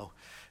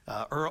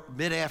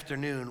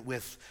 mid-afternoon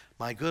with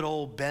my good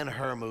old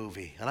Ben-Hur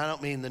movie. And I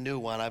don't mean the new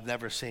one. I've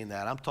never seen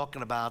that. I'm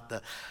talking about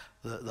the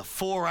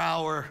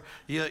 4-hour,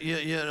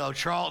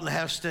 Charlton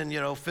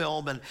Heston,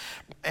 film,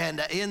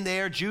 and in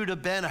there, Judah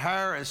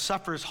Ben-Hur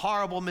suffers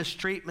horrible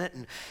mistreatment,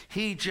 and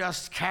he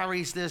just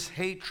carries this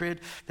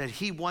hatred that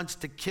he wants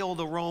to kill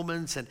the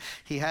Romans, and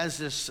he has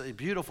this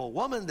beautiful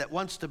woman that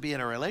wants to be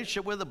in a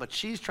relationship with him, but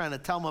she's trying to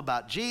tell him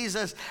about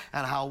Jesus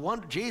and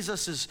how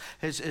Jesus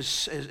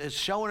is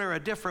showing her a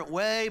different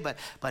way,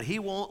 but he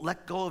won't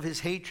let go of his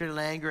hatred and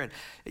anger, and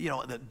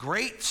the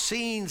great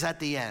scenes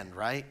at the end,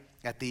 right?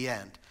 At the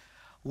end,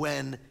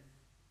 when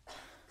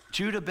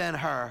Judah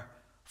Ben-Hur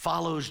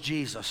follows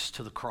Jesus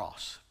to the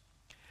cross.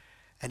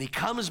 And he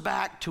comes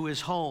back to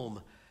his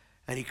home,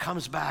 and he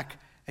comes back,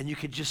 and you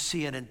could just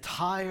see an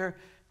entire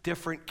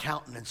different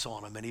countenance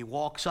on him. And he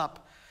walks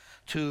up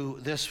to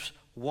this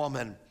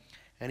woman,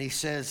 and he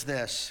says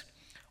this,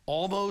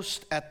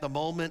 almost at the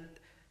moment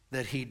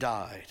that he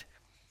died,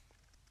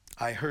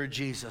 I heard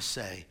Jesus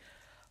say,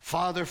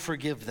 Father,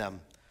 forgive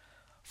them,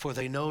 for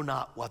they know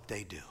not what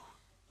they do.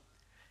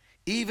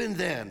 Even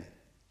then,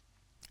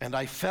 and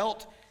I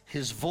felt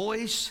his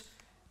voice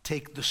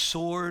take the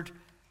sword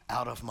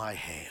out of my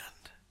hand.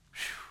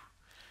 Whew.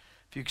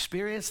 Have you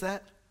experienced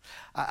that?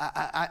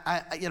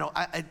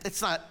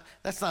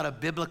 That's not a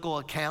biblical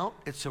account.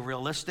 It's a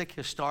realistic,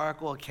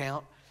 historical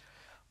account.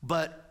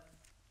 But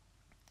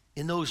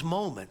in those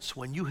moments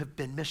when you have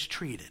been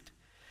mistreated,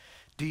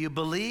 do you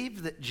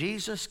believe that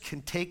Jesus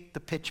can take the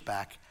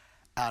pitchback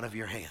out of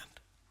your hand,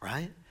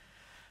 right?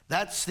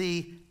 That's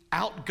the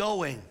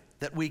outgoing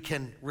that we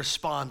can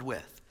respond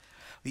with.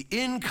 The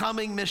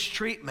incoming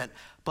mistreatment,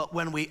 but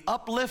when we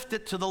uplift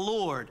it to the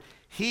Lord,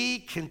 he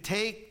can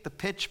take the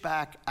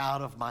pitchback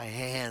out of my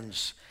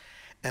hands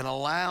and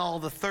allow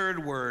the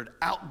third word,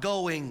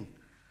 outgoing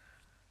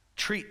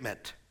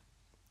treatment.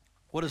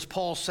 What does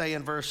Paul say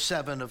in verse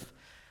 7 of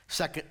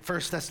 1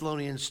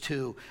 Thessalonians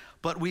 2?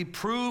 But we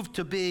prove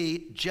to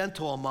be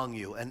gentle among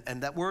you.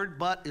 And that word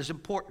but is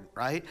important,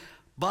 right?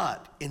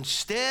 But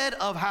instead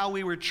of how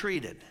we were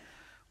treated,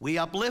 we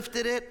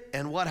uplifted it,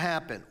 and what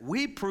happened?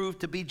 We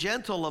proved to be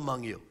gentle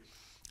among you,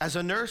 as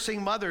a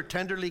nursing mother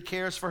tenderly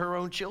cares for her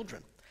own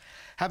children.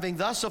 Having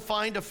thus a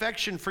fine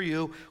affection for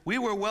you, we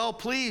were well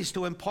pleased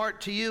to impart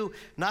to you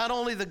not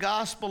only the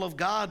gospel of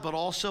God, but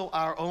also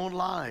our own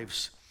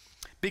lives,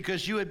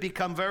 because you had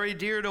become very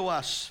dear to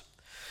us.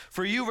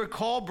 For you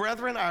recall,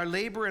 brethren, our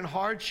labor and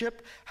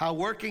hardship, how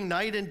working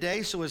night and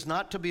day so as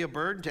not to be a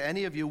burden to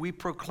any of you, we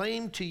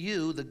proclaim to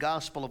you the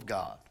gospel of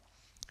God.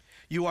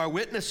 You are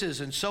witnesses,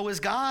 and so is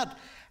God,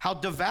 how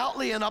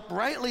devoutly and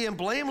uprightly and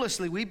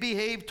blamelessly we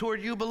behave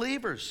toward you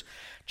believers,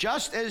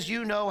 just as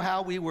you know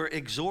how we were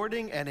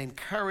exhorting and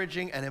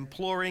encouraging and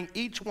imploring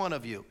each one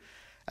of you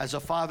as a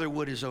father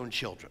would his own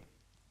children,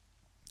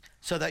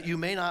 so that you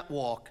may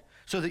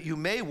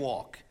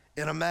walk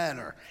in a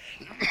manner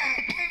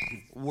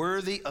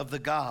worthy of the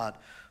God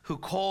who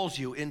calls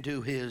you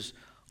into his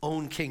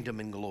own kingdom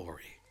and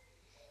glory.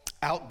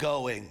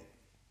 Outgoing.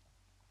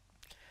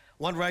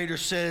 One writer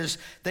says,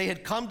 they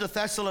had come to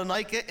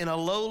Thessalonica in a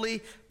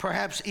lowly,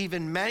 perhaps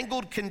even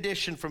mangled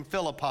condition from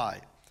Philippi,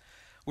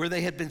 where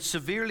they had been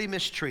severely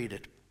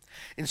mistreated.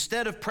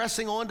 Instead of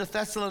pressing on to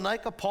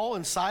Thessalonica, Paul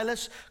and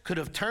Silas could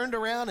have turned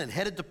around and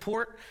headed to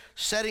port,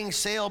 setting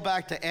sail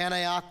back to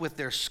Antioch with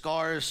their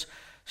scars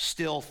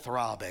still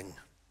throbbing.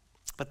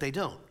 But they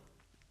don't.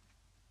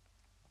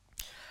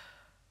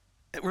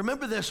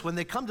 Remember this, when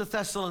they come to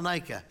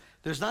Thessalonica,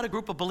 there's not a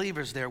group of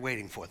believers there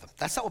waiting for them.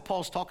 That's not what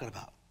Paul's talking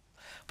about.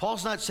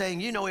 Paul's not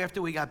saying,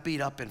 after we got beat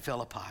up in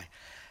Philippi,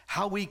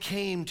 how we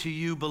came to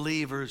you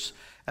believers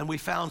and we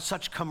found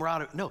such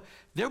camaraderie. No,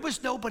 there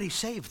was nobody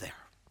saved there.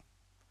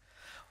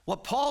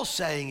 What Paul's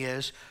saying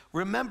is,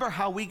 remember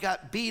how we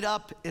got beat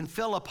up in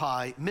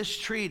Philippi,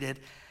 mistreated,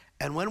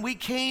 and when we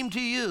came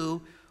to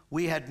you,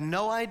 we had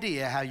no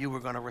idea how you were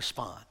going to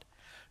respond.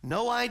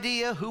 No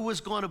idea who was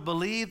going to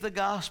believe the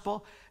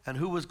gospel and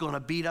who was going to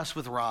beat us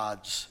with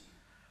rods.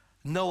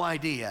 No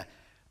idea.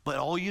 But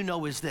all you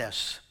know is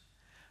this.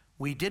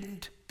 We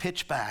didn't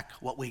pitch back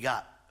what we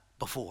got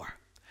before.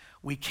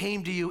 We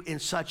came to you in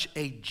such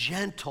a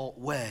gentle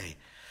way.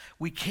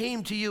 We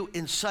came to you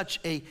in such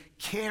a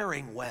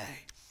caring way.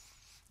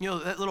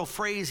 That little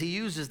phrase he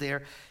uses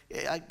there,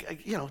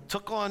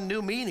 took on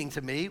new meaning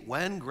to me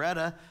when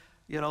Greta,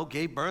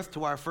 gave birth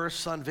to our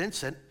first son,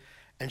 Vincent,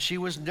 and she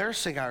was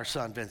nursing our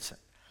son, Vincent.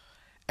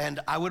 And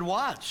I would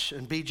watch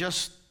and be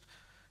just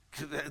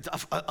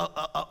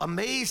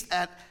amazed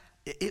at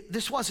it.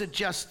 This wasn't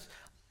just,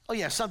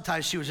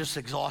 sometimes she was just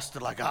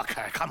exhausted, like,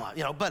 okay, come on,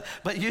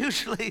 but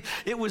usually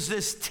it was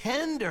this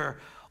tender,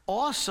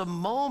 awesome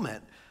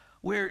moment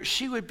where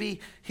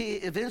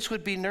Vince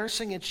would be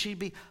nursing and she'd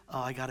be,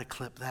 I got to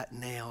clip that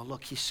nail.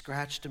 Look, he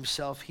scratched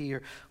himself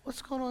here.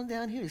 What's going on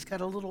down here? He's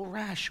got a little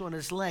rash on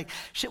his leg.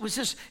 It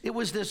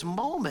was this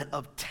moment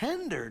of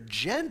tender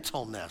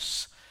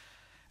gentleness.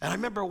 And I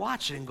remember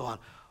watching and going,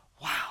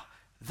 wow,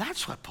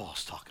 that's what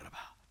Paul's talking about.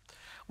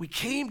 We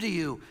came to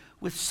you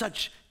with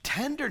such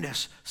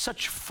tenderness,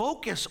 such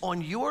focus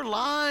on your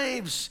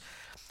lives.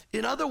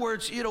 In other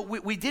words,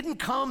 we didn't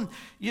come,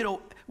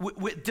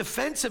 with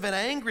defensive and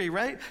angry,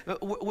 right?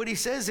 What he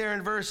says there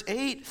in verse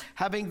 8,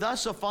 having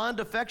thus a fond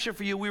affection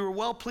for you, we were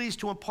well pleased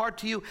to impart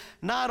to you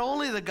not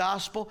only the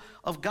gospel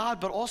of God,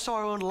 but also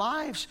our own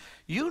lives.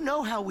 You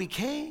know how we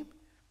came.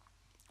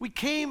 We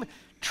came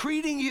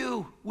treating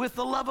you with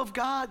the love of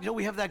God.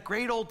 We have that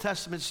great Old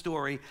Testament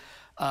story,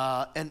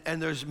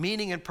 and there's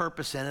meaning and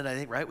purpose in it, I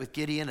think, right, with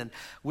Gideon, and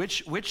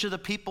which of the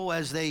people,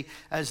 as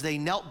they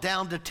knelt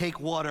down to take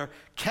water,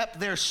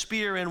 kept their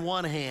spear in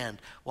one hand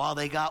while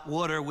they got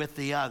water with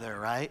the other,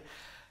 right?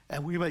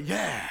 And we went,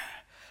 yeah.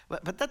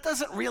 But that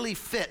doesn't really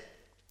fit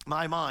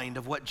my mind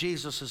of what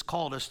Jesus has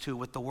called us to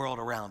with the world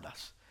around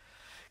us.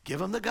 Give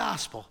them the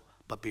gospel,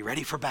 but be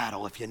ready for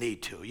battle if you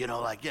need to.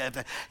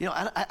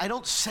 I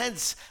don't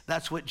sense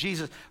that's what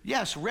Jesus,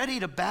 yes, ready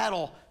to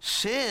battle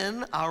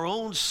sin, our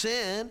own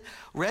sin,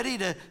 ready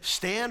to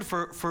stand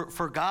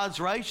for God's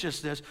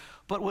righteousness.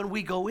 But when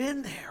we go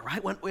in there,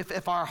 right,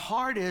 if our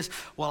heart is,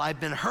 well, I've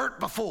been hurt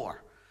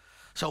before.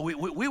 So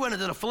we went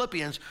into the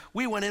Philippians,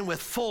 we went in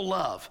with full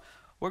love.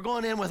 We're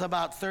going in with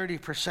about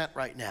 30%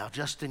 right now,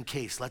 just in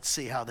case. Let's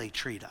see how they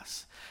treat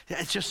us.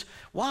 It's just,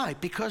 why?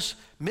 Because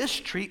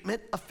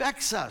mistreatment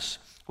affects us.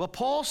 Well,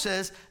 Paul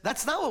says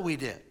that's not what we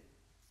did.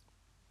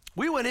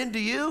 We went into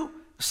you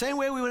the same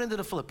way we went into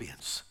the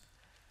Philippians.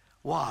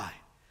 Why?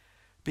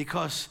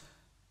 Because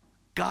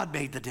God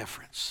made the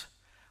difference.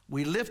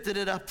 We lifted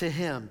it up to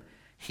him.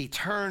 He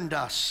turned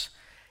us,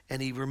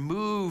 and he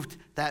removed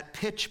that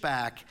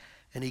pitchback,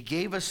 and he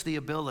gave us the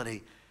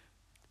ability.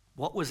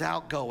 What was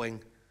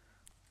outgoing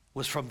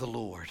was from the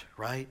Lord,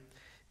 right?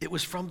 It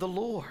was from the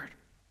Lord.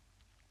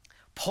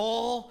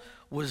 Paul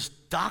was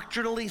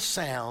doctrinally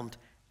sound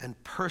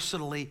and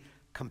personally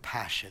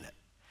compassionate.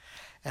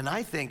 And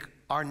I think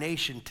our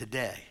nation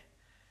today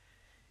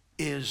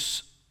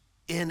is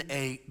in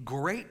a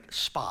great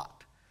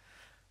spot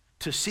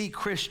to see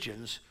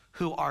Christians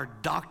who are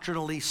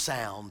doctrinally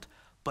sound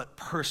but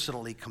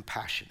personally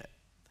compassionate.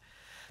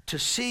 To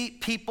see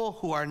people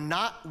who are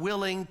not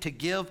willing to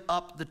give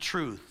up the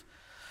truth,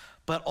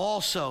 but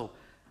also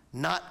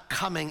not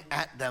coming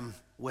at them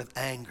with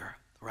anger,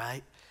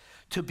 right?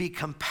 To be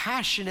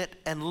compassionate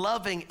and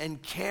loving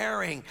and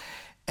caring,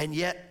 and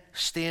yet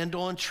stand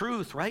on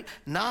truth, right?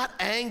 Not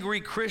angry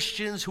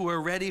Christians who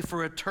are ready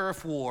for a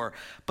turf war,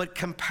 but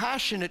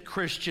compassionate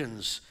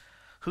Christians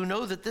who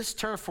know that this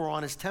turf we're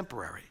on is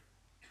temporary.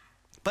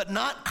 But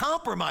not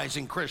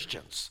compromising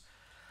Christians,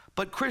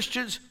 but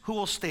Christians who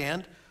will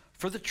stand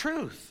for the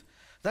truth.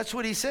 That's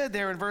what he said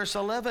there in verse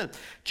 11.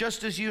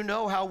 Just as you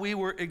know how we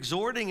were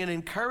exhorting and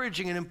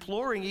encouraging and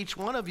imploring each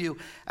one of you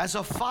as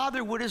a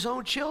father would his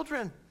own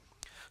children,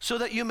 so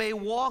that you may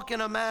walk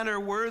in a manner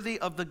worthy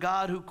of the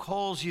God who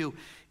calls you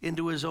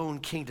into his own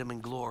kingdom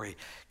and glory.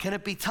 Can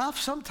it be tough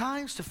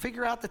sometimes to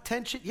figure out the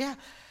tension? Yeah.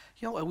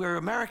 We're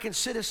American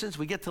citizens.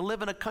 We get to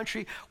live in a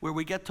country where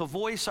we get to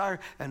voice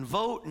and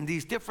vote and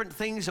these different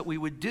things that we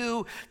would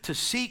do to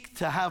seek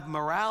to have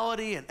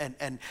morality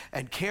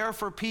and care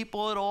for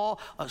people at all,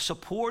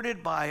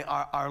 supported by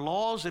our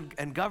laws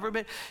and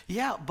government.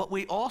 Yeah, but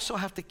we also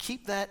have to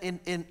keep that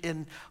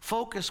in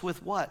focus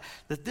with what?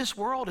 That this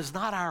world is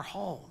not our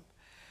home.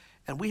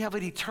 And we have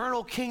an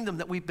eternal kingdom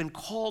that we've been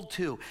called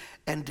to.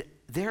 And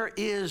there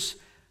is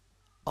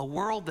a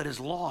world that is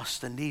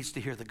lost and needs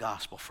to hear the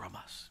gospel from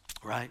us,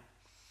 right?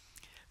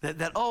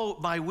 That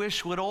my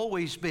wish would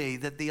always be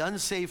that the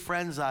unsaved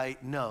friends I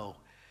know,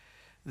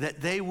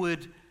 that they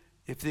would,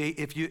 if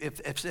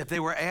they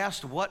were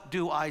asked, what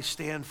do I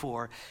stand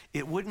for?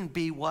 It wouldn't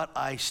be what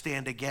I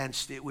stand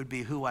against. It would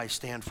be who I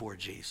stand for,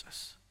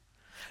 Jesus.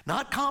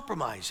 Not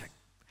compromising,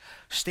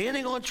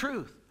 standing on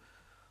truth.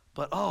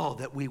 But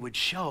that we would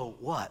show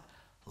what?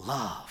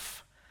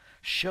 Love.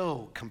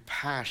 Show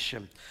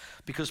compassion.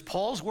 Because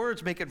Paul's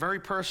words make it very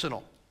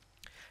personal.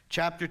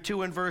 Chapter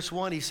 2 and verse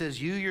 1, he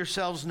says, you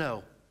yourselves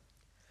know.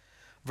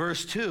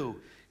 Verse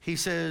 2, he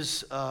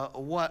says,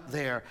 what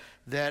there?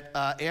 That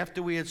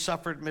after we had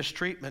suffered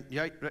mistreatment,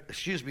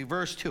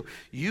 verse 2,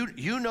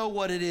 you know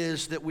what it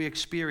is that we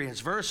experience.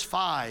 Verse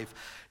 5,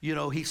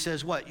 he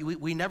says what?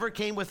 We never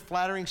came with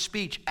flattering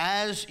speech,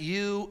 as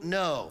you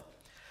know.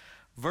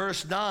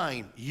 Verse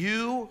 9,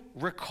 you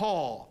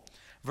recall.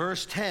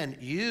 Verse 10,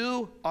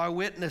 you are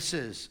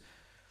witnesses.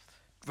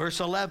 Verse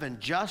 11,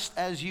 just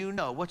as you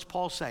know. What's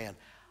Paul saying?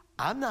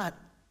 I'm not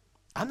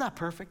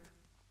perfect.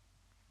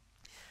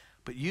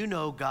 But you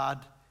know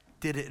God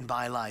did it in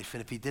my life.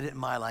 And if he did it in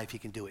my life, he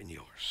can do it in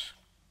yours.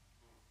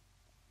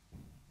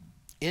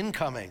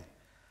 Incoming,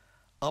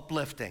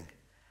 uplifting,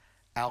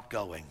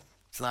 outgoing.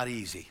 It's not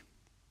easy.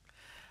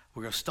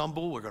 We're going to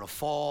stumble. We're going to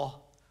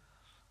fall.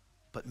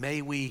 But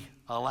may we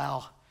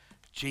allow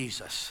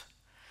Jesus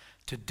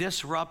to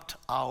disrupt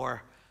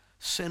our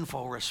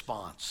sinful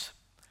response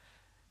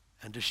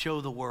and to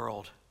show the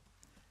world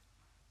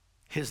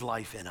his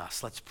life in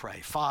us. Let's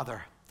pray.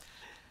 Father,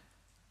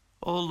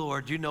 oh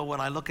Lord, you know when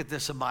I look at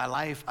this in my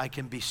life, I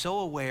can be so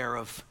aware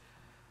of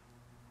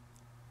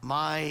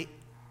my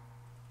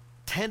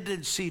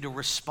tendency to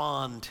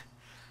respond,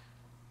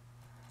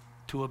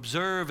 to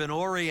observe and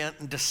orient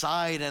and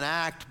decide and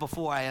act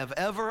before I have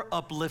ever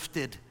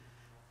uplifted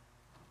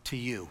to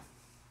you.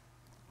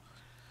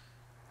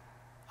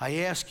 I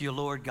ask you,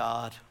 Lord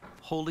God,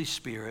 Holy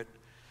Spirit,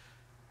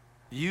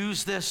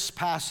 use this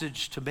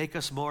passage to make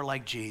us more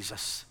like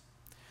Jesus.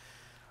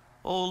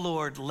 Oh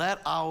Lord, let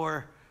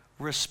our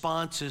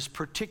responses,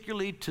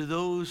 particularly to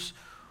those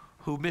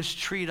who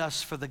mistreat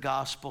us for the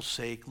gospel's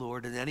sake,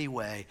 Lord, in any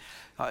way,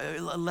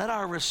 let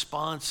our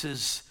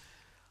responses,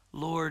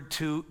 Lord,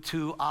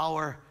 to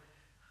our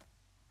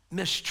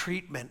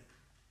mistreatment,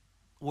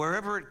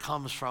 wherever it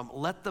comes from,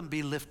 let them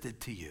be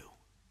lifted to you.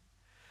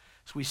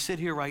 As we sit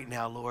here right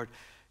now, Lord,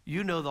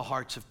 you know the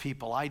hearts of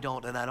people. I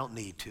don't, and I don't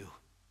need to.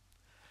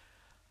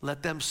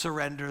 Let them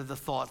surrender the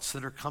thoughts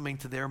that are coming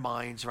to their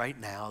minds right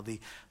now,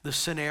 the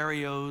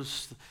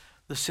scenarios,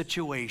 the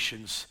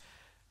situations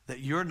that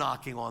you're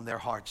knocking on their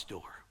heart's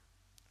door.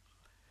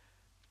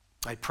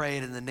 I pray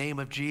it in the name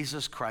of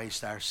Jesus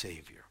Christ, our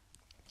Savior.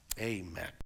 Amen.